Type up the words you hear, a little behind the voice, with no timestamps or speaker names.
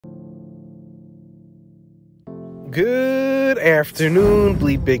Good afternoon,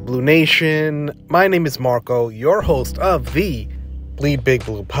 Bleedbigblue Nation. My name is Marco, your host of the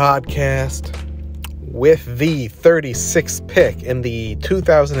Bleedbigblue podcast. With the 36th pick in the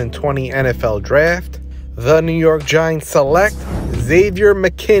 2020 NFL Draft, the New York Giants select Xavier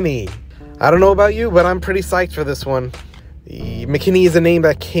McKinney. I don't know about you, but I'm pretty psyched for this one. McKinney is a name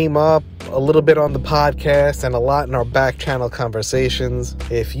that came up a little bit on the podcast and a lot in our back channel conversations.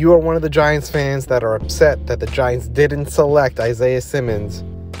 If you are one of the Giants fans that are upset that the Giants didn't select Isaiah Simmons,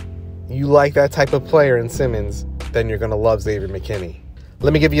 you like that type of player in Simmons, then you're going to love Xavier McKinney.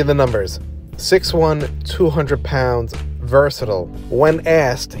 Let me give you the numbers. 6'1", 200 pounds, versatile. When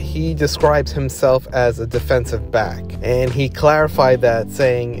asked, he describes himself as a defensive back. And he clarified that,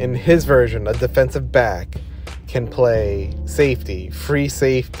 saying in his version, a defensive back can play safety, free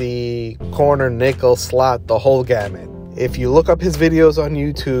safety, corner, nickel, slot, the whole gamut. If you look up his videos on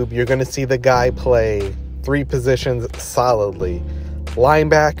YouTube, you're going to see the guy play 3 positions solidly: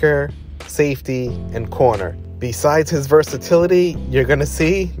 linebacker, safety, and corner. Besides his versatility, you're going to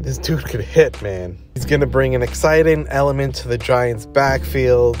see this dude could hit, man. He's going to bring an exciting element to the Giants'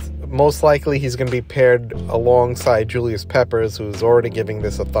 backfield. Most likely, he's going to be paired alongside Julius Peppers, who's already giving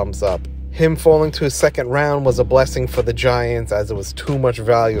this a thumbs up. Him falling to his second round was a blessing for the Giants, as it was too much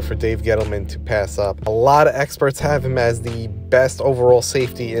value for Dave Gettleman to pass up. A lot of experts have him as the best overall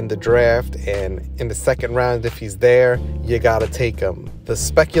safety in the draft, and in the second round, if he's there, you gotta take him. The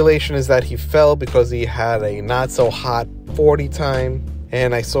speculation is that he fell because he had a not-so-hot 40 time,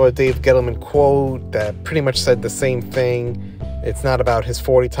 and I saw a Dave Gettleman quote that pretty much said the same thing. It's not about his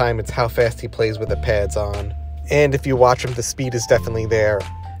 40 time, it's how fast he plays with the pads on. And if you watch him, the speed is definitely there.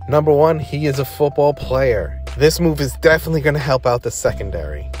 Number one, he is a football player. This move is definitely going to help out the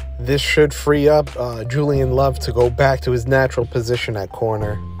secondary. This should free up Julian Love to go back to his natural position at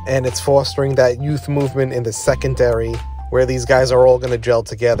corner. And it's fostering that youth movement in the secondary, where these guys are all going to gel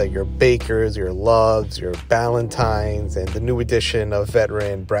together. Your Bakers, your Loves, your Ballentines, and the new addition of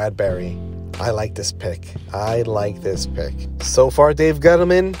veteran Bradbury. I like this pick. So far, Dave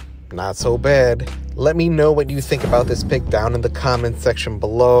Gettleman, not so bad. Let me know what you think about this pick down in the comments section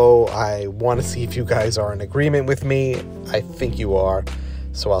below. I want to see if you guys are in agreement with me. I think you are.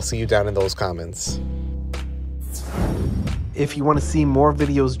 So I'll see you down in those comments. If you want to see more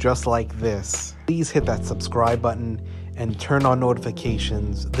videos just like this, please hit that subscribe button and turn on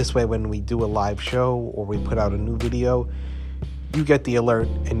notifications. This way, when we do a live show or we put out a new video, you get the alert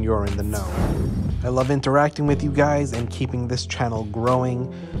and you're in the know. I love interacting with you guys and keeping this channel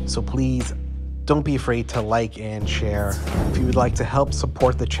growing, so please don't be afraid to like and share. If you would like to help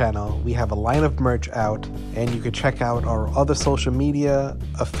support the channel, we have a line of merch out, and you can check out our other social media,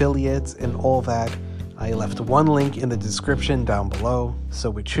 affiliates, and all that. I left one link in the description down below,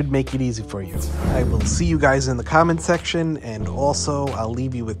 so it should make it easy for you. I will see you guys in the comment section, and also I'll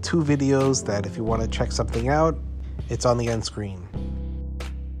leave you with 2 videos that if you want to check something out, it's on the end screen.